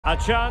A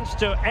chance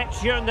to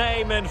etch your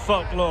name in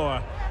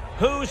folklore.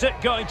 Who's it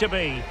going to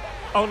be?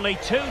 Only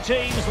two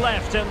teams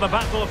left in the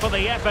battle for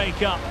the FA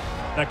Cup.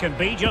 There can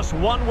be just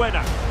one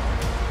winner.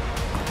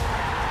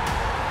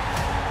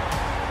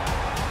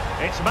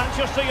 It's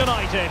Manchester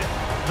United.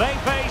 They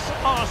face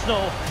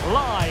Arsenal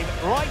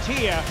live right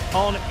here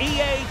on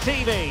EA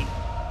TV.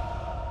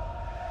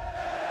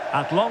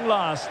 At long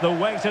last, the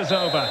wait is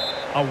over.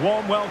 A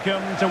warm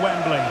welcome to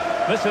Wembley.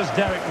 This is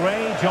Derek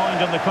Ray, joined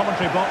in the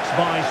commentary box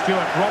by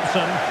Stuart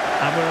Robson,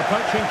 and we're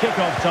approaching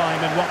kick-off time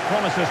in what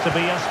promises to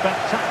be a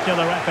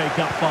spectacular FA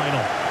Cup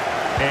final.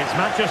 It's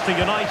Manchester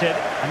United,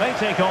 and they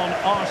take on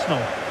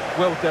Arsenal.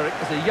 Well, Derek,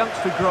 as a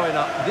youngster growing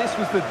up, this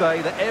was the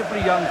day that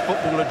every young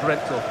footballer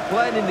dreamt of.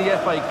 Playing in the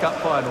FA Cup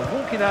final,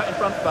 walking out in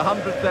front of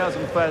 100,000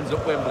 fans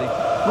at Wembley,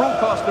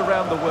 broadcast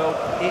around the world,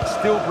 it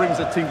still brings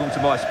a tingle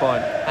to my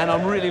spine. And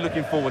I'm really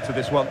looking forward to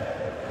this one.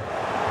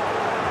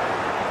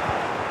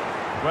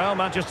 Well,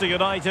 Manchester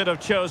United have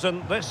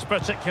chosen this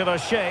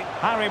particular shape.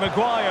 Harry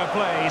Maguire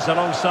plays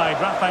alongside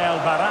Rafael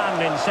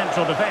Varane in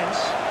central defence.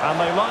 And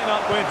they line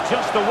up with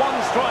just the one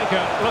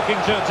striker looking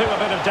to do a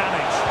bit of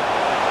damage.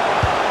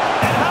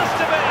 It has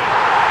to be!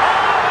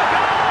 Oh, the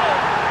goal!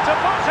 To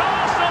put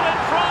Arsenal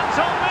in front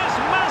on this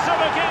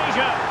massive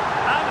occasion.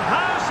 And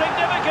how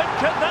significant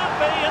could that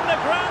be in the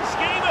grand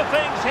scheme of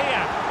things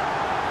here?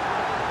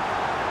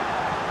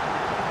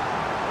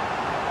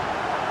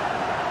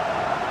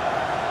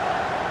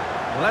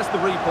 Well, as the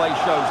replay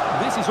shows,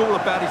 this is all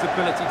about his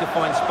ability to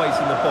find space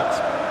in the box,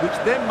 which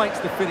then makes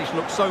the finish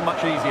look so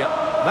much easier.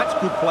 That's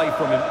good play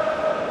from him.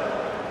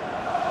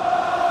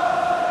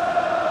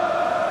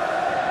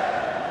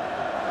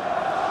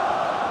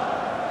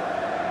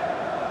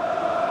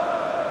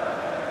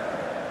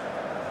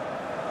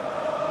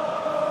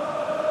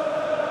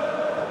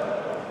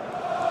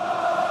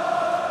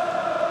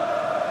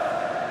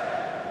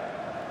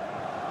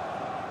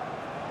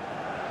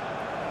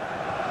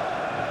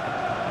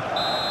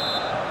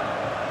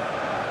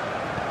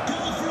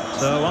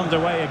 So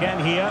underway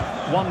again here,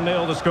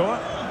 1-0 the score.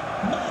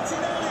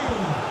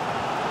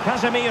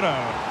 Casemiro.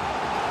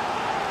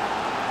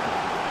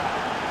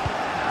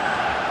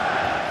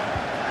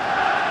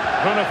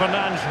 Bruno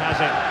Fernandes has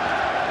it.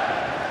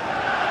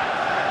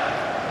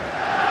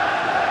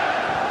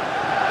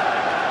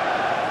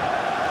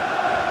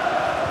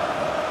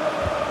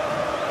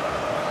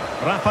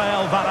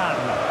 Rafael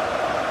Varane.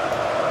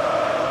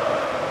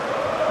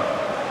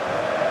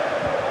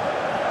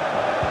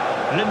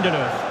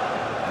 Lindelöf.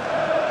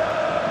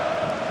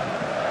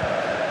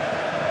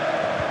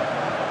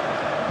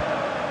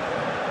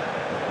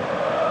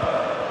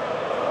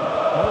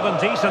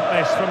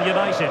 Decentness from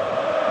United.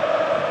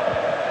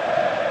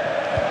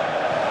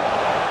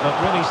 But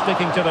really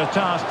sticking to their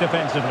task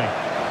defensively.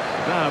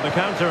 Now the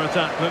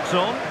counter-attack looks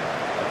on.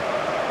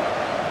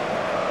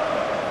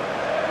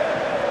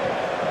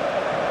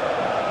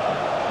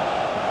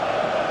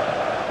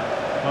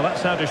 Well,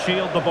 that's how to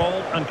shield the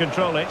ball and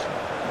control it.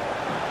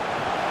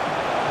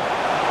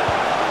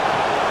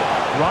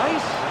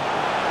 Rice.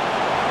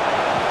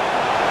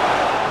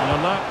 An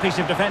alert piece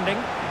of defending.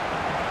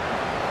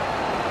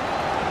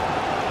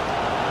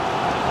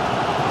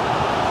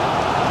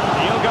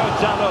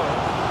 Dalot.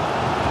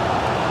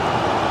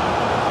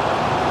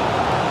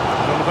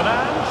 Bruno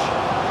Fernandes.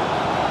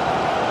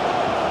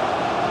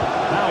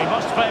 Now he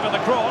must favour the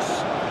cross.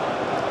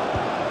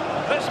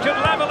 This could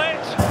level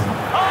it.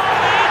 Oh,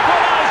 the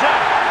equaliser!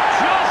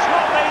 Just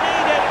what they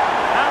needed,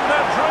 and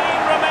the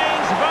dream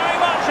remains very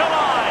much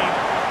alive.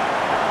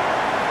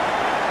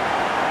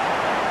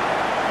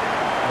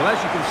 Well, as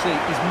you can see,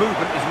 his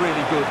movement is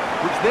really good,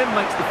 which then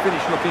makes the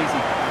finish look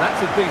easy. That's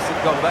a decent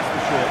goal, that's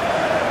for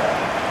sure.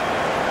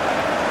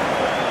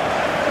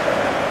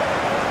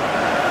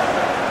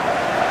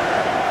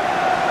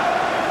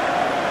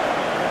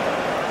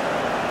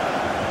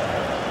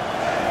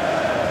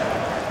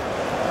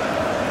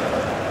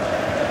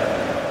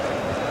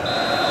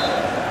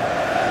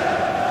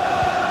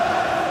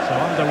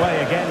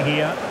 Underway again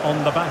here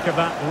on the back of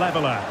that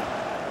leveller.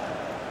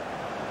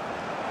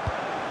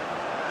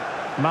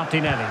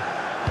 Martinelli.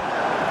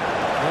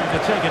 Going to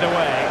take it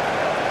away.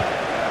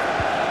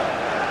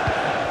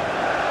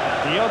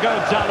 Diogo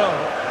Dalot.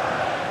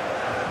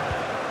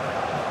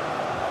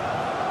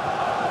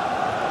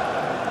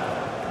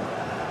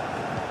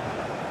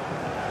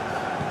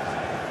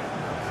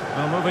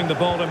 Well, moving the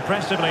ball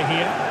impressively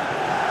here.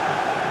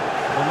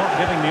 Well, not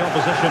giving the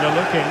opposition a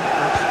look in.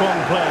 That's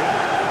strong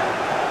play.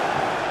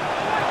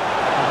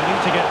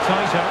 To get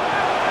tighter.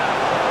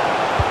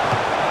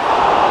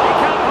 He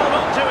can't hold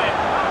on to it.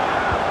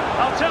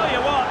 I'll tell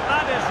you what,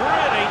 that is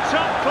really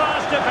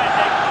top-class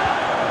defending.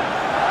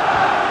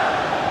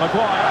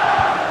 Maguire.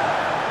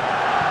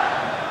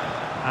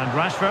 And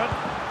Rashford.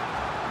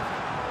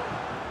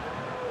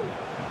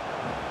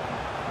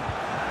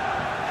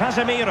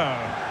 Casemiro.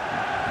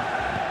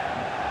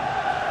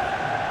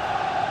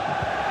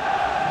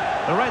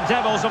 The Red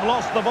Devils have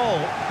lost the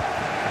ball.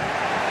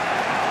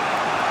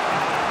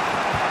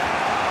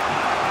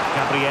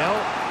 Gabriel.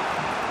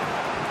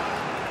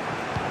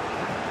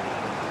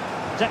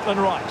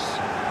 Declan Rice.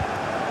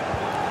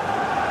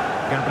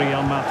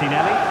 Gabriel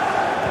Martinelli.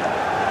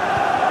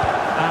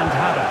 And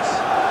Havertz.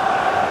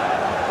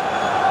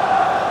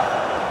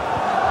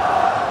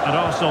 And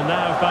Arsenal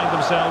now find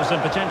themselves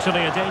in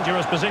potentially a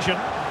dangerous position.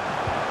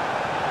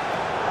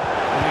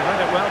 And he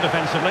read it well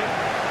defensively.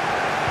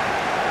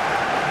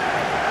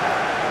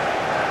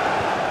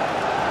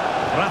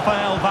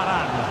 Rafael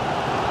Varane.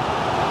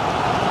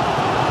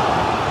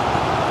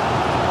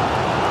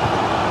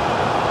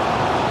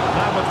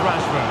 Now with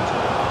Rashford.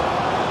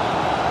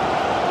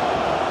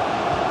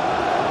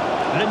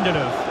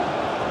 Lindelof.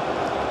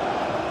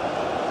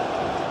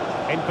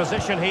 In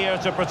position here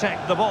to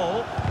protect the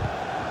ball.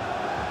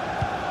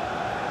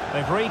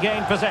 They've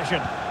regained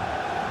possession.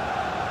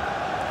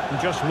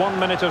 Just 1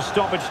 minute of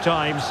stoppage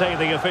time, say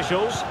the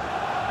officials.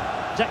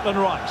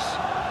 Declan Rice.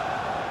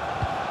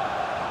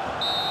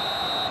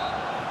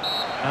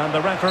 And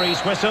the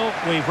referee's whistle.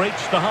 We've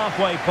reached the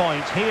halfway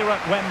point here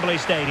at Wembley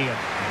Stadium.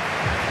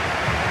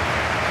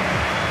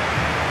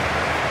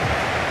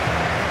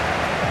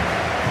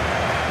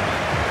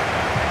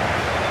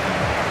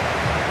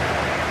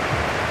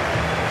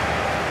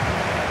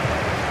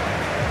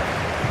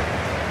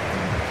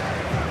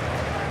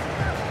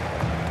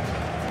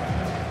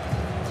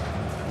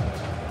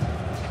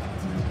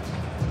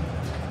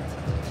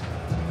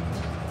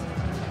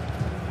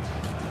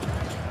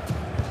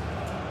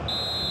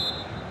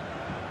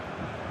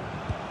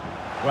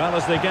 Well,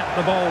 as they get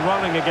the ball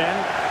rolling again,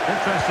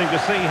 interesting to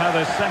see how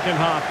the second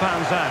half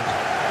pans out.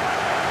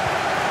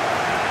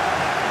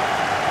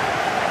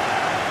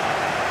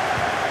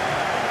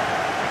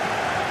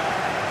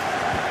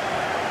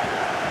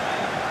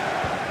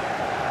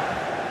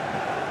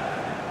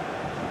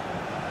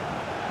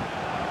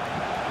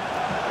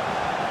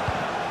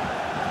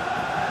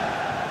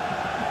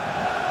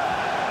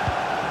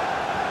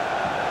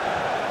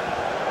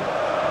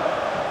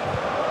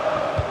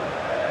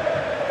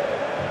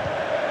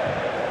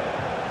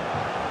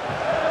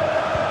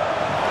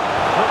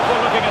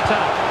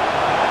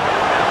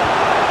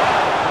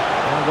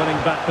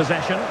 Winning back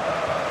possession.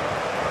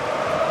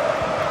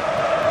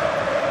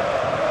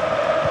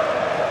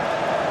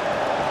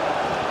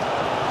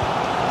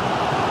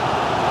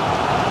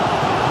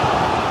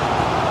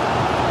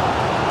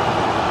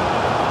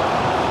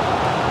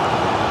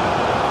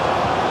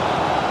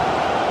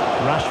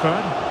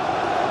 Rashford.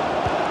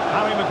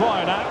 Harry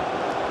Maguire now.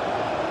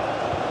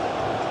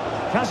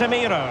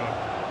 Casemiro.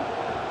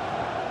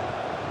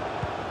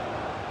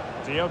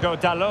 Diogo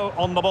Dalot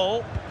on the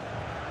ball.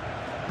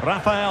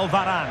 Rafael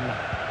Varane.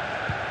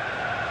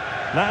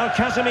 Now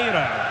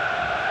Casemiro.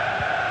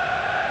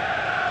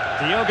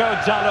 Diogo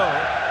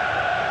Dalot.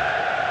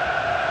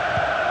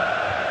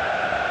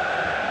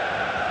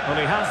 Well,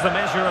 he has the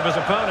measure of his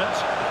opponent.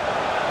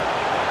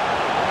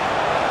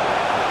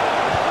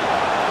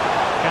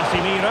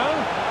 Casemiro.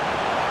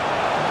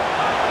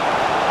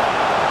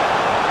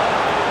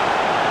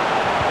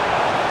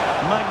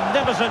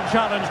 Magnificent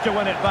challenge to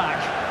win it back.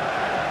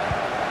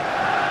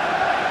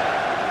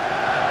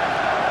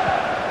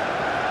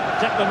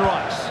 Declan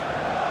Rice.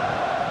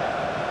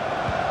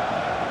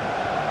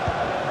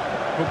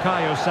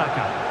 Bukayo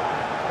Saka.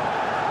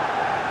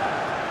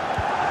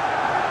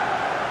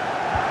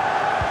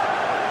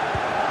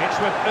 It's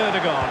with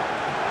Ødegaard.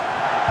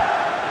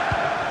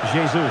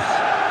 Jesus.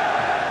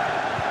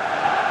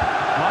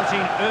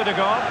 Martin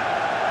Ødegaard.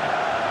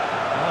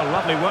 Oh,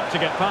 lovely work to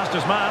get past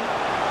his man.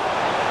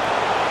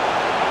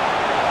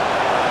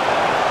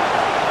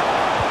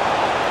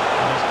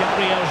 And it's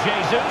Gabriel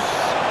Jesus.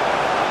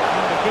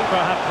 And the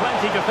keeper had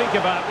plenty to think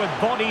about with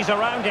bodies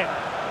around him.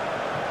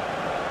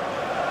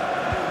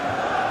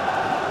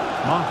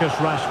 Marcus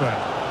Rashford.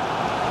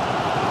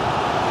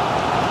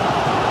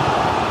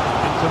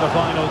 Into the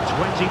final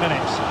 20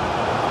 minutes.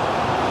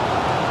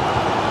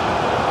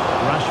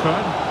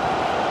 Rashford.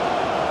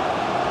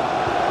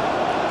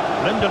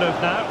 Lindelof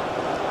now.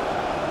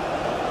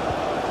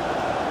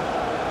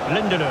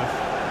 Lindelof.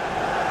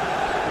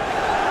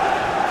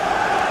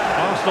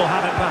 Arsenal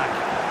have it back.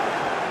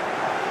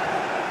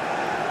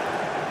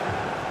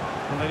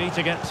 Well, they need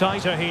to get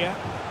tighter here.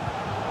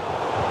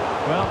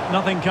 Well,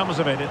 nothing comes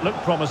of it. It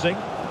looked promising.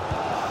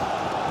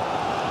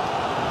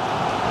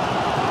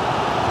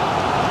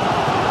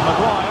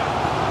 Maguire.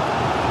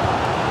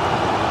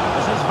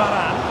 This is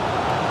Varane.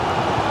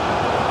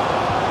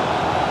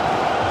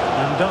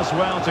 And does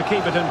well to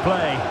keep it in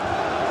play.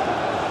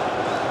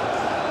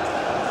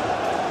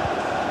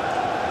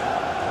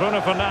 Bruno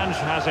Fernandes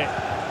has it.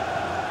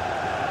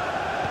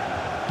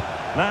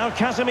 Now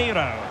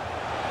Casemiro.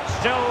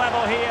 Still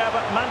level here,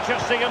 but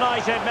Manchester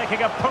United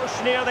making a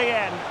push near the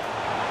end.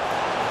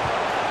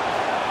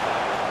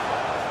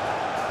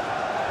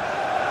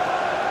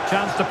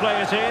 Chance to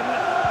play it in.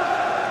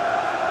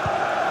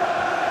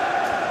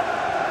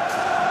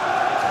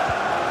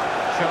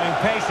 Showing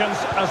patience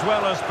as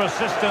well as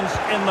persistence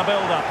in the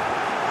build-up.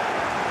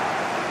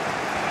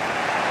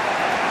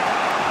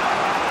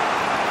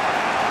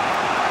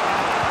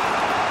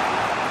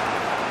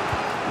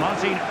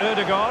 Martin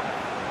Ødegaard.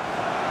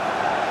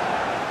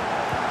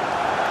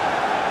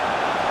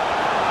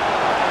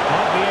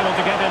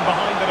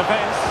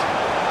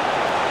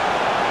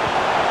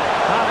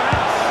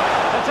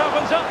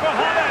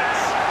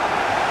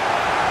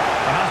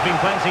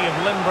 plenty of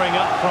limbering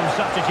up from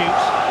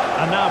substitutes.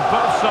 And now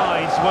both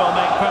sides will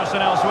make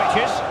personnel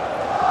switches.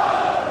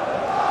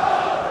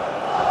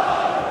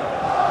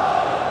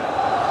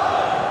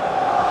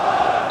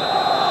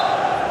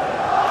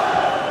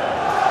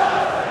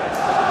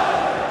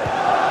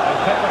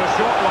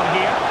 Short one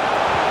here.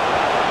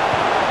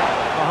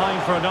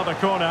 Behind for another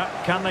corner.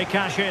 Can they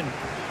cash in?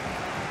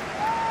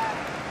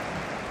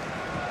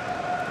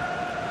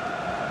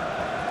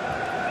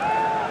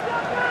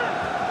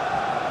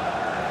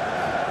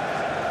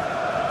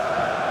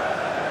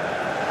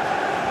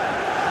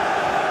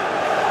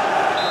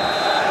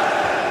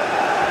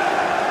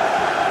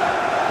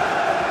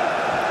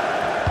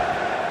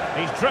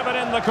 He's driven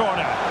in the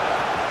corner.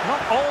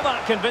 Not all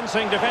that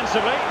convincing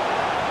defensively.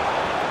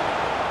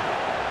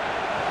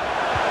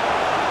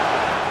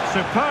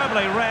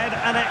 Superbly read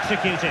and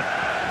executed.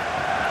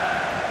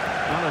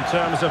 Well, in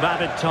terms of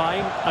added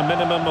time, a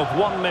minimum of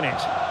 1 minute.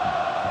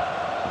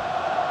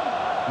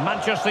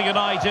 Manchester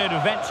United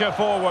venture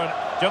forward.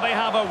 Do they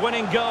have a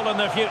winning goal in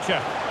their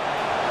future?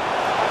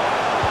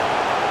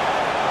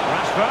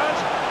 Rashford.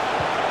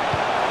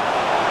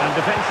 And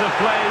defensive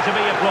play to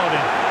be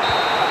applauded.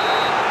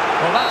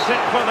 Well, that's it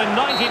for the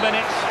 90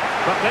 minutes.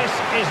 But this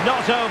is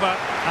not over.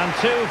 And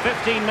two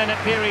 15-minute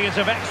periods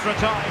of extra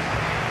time.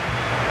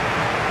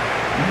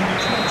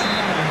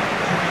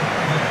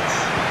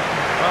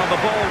 Well,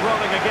 the ball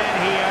rolling again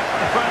here,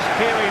 the first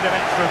period of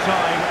extra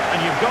time,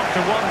 and you've got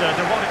to wonder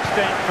to what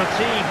extent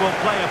fatigue will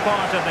play a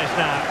part in this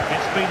now.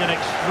 It's been an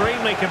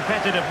extremely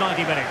competitive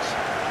 90 minutes.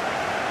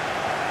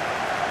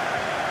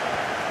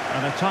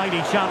 And a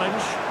tidy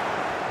challenge.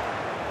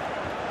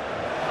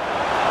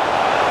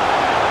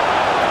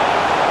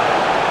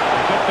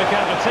 He could pick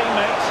out a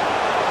teammate.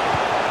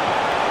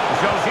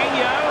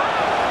 Jorginho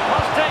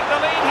must take the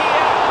lead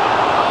here.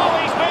 Oh,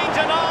 he's been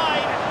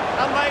denied,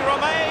 and they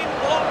remain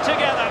locked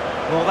together.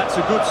 Well, that's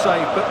a good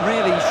save, but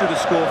really he should have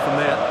scored from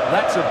there.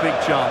 That's a big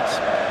chance.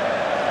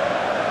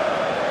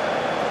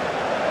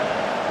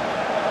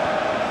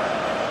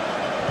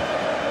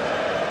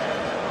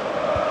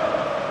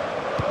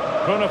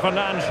 Bruno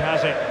Fernandes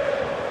has it.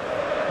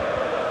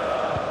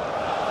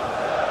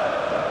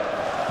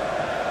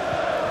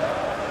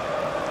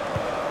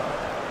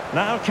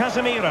 Now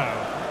Casemiro.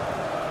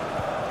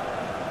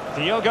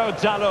 Diogo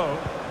Dalot.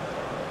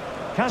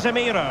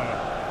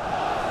 Casemiro.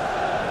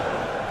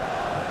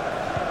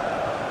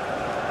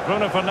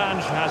 Bruno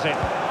Fernandes has it.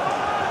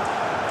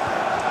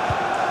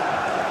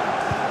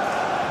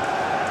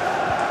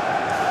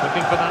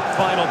 Looking for that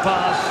final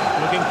pass,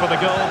 looking for the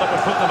goal that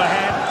would put them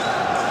ahead.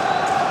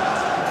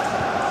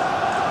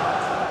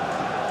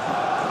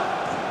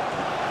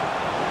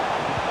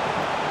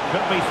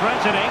 Could be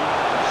threatening.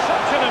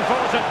 Such an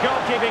important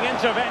goalkeeping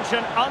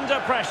intervention under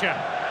pressure.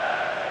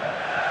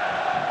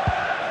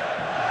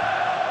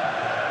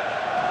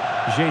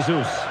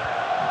 Jesus.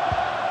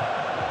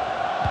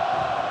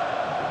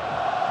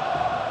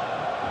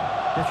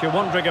 If you're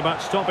wondering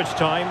about stoppage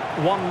time,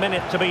 1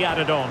 minute to be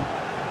added on.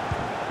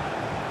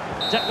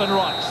 Declan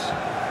Rice.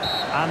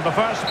 And the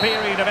first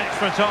period of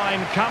extra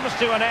time comes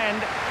to an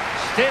end.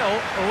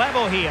 Still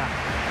level here.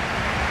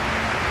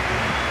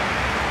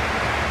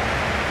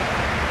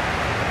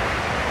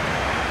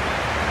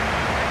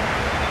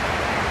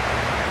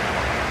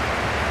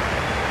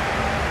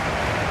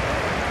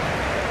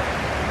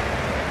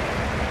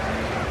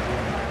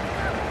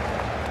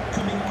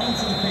 Coming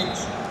onto the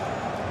pitch.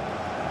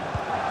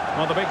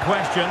 Well, the big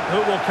question, who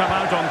will come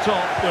out on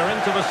top? We're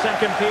into the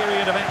second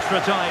period of extra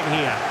time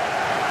here.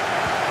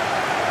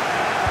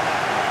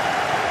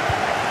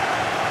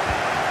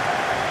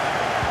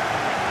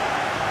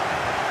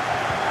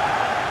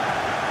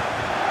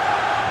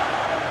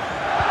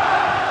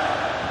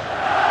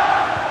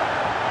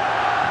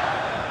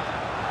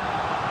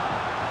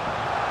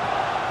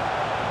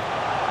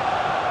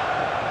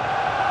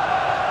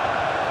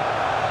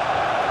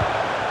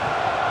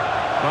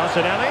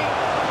 Martinelli.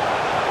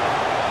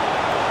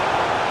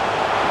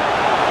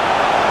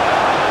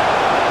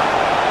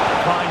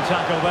 Fine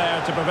tackle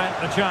there to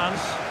prevent the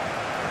chance.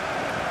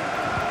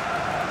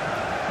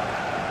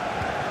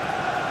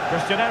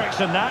 Christian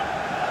Eriksen now.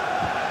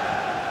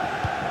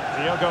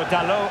 Diogo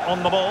Dalot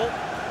on the ball.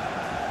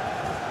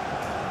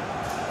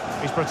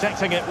 He's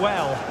protecting it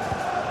well.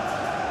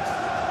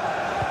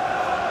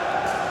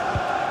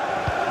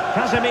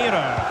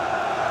 Casemiro.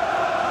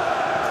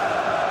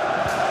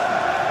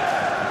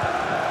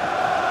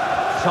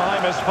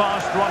 Time is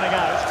fast running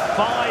out.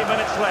 5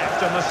 minutes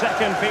left in the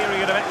second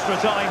period of extra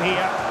time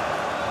here.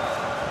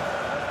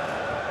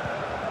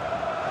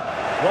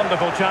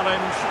 Wonderful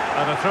challenge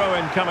and a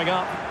throw-in coming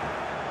up.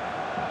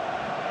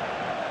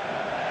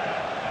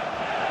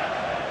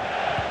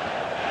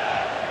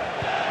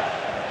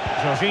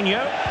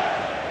 Jorginho.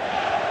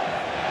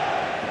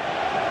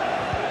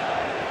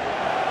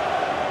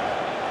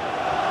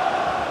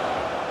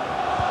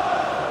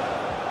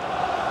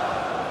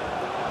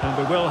 And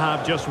we will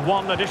have just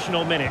one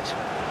additional minute.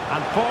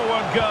 And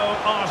forward go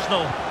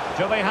Arsenal.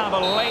 Do they have a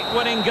late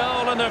winning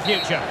goal in their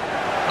future?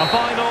 A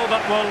final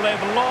that will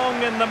live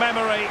long in the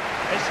memory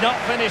It's not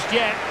finished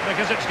yet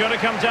because it's going to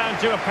come down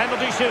to a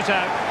penalty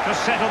shootout to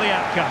settle the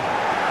outcome.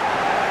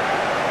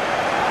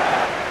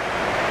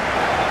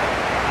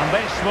 And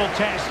this will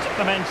test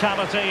the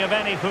mentality of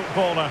any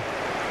footballer.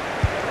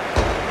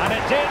 And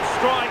it did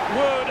strike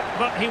Wood,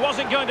 but he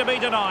wasn't going to be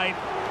denied.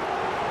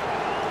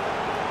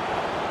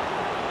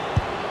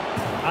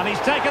 And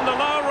he's taken the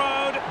low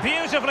road,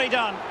 beautifully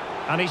done.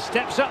 And he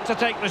steps up to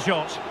take the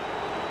shot.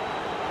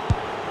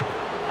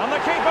 And the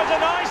keeper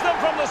denies them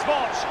from the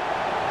spot.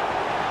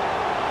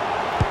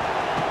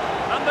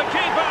 And the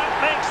keeper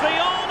makes the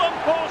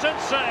all-important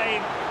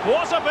save.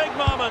 What a big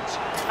moment.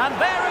 And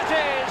there it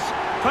is,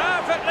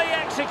 perfectly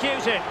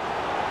executed.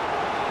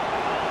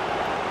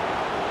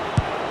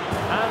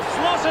 And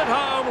slotted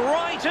home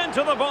right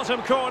into the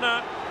bottom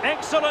corner.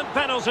 Excellent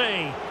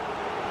penalty.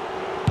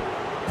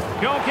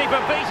 Goalkeeper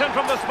beaten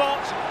from the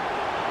spot.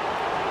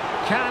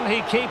 Can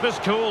he keep his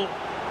cool?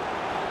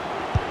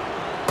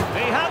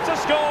 He had to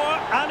score,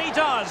 and he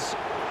does.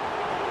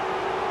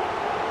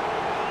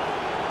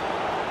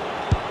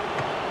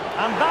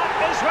 And that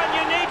is when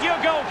you need your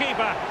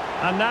goalkeeper.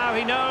 And now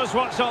he knows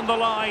what's on the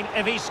line.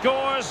 If he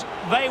scores,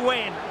 they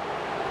win.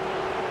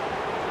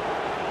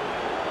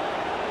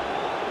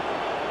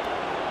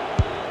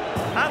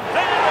 And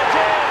there it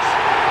is.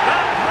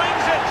 That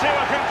brings it to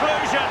a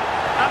conclusion.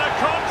 And a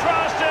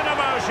contrast in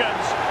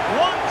emotions.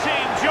 One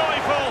team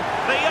joyful,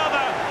 the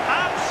other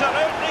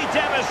absolutely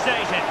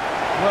devastated.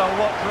 Well,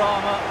 what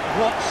drama,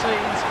 what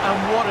scenes, and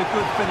what a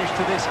good finish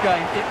to this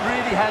game. It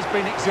really has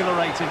been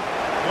exhilarating.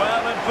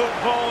 Well, in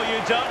football, you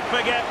don't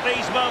forget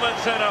these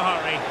moments in a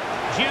hurry.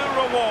 Due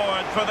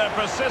reward for their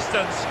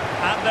persistence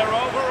and their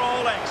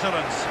overall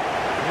excellence.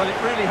 Well, it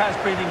really has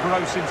been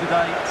engrossing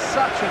today.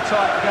 Such a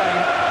tight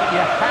game, but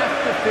you have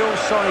to feel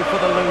sorry for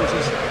the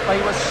losers.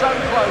 They were so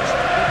close,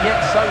 but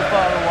yet so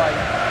far away.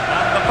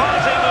 And the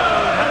party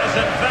mood has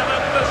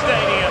enveloped the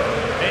stadium.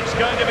 It's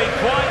going to be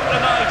quite the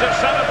night of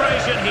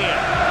celebration here.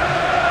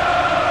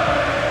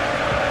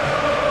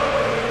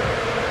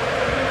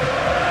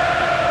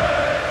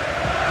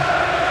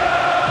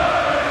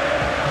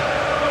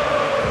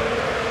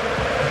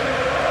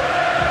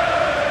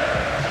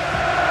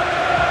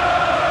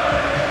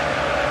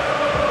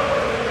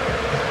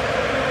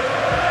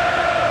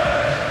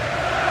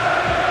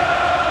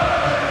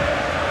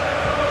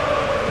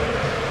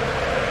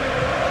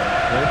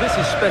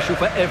 This is special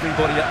for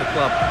everybody at the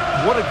club.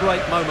 What a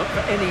great moment for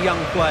any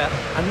young player.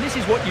 And this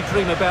is what you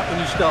dream about when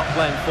you start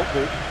playing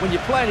football. When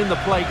you're playing in the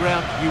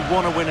playground, you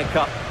want to win a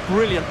cup.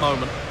 Brilliant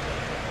moment.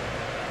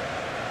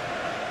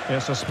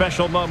 It's a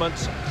special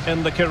moment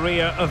in the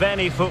career of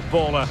any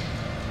footballer.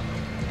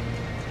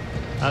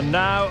 And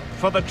now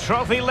for the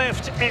trophy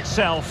lift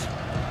itself.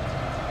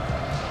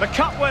 The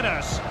cup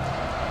winners.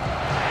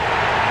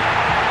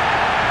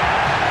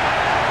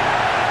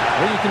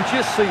 Well, you can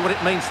just see what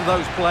it means to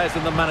those players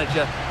and the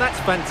manager. That's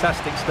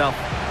fantastic stuff.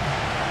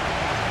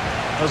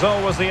 There's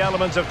always the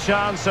element of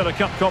chance in a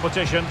cup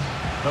competition,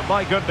 but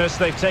my goodness,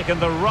 they've taken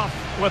the rough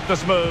with the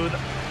smooth,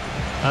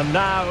 and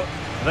now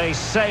they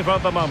savour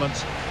the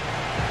moment.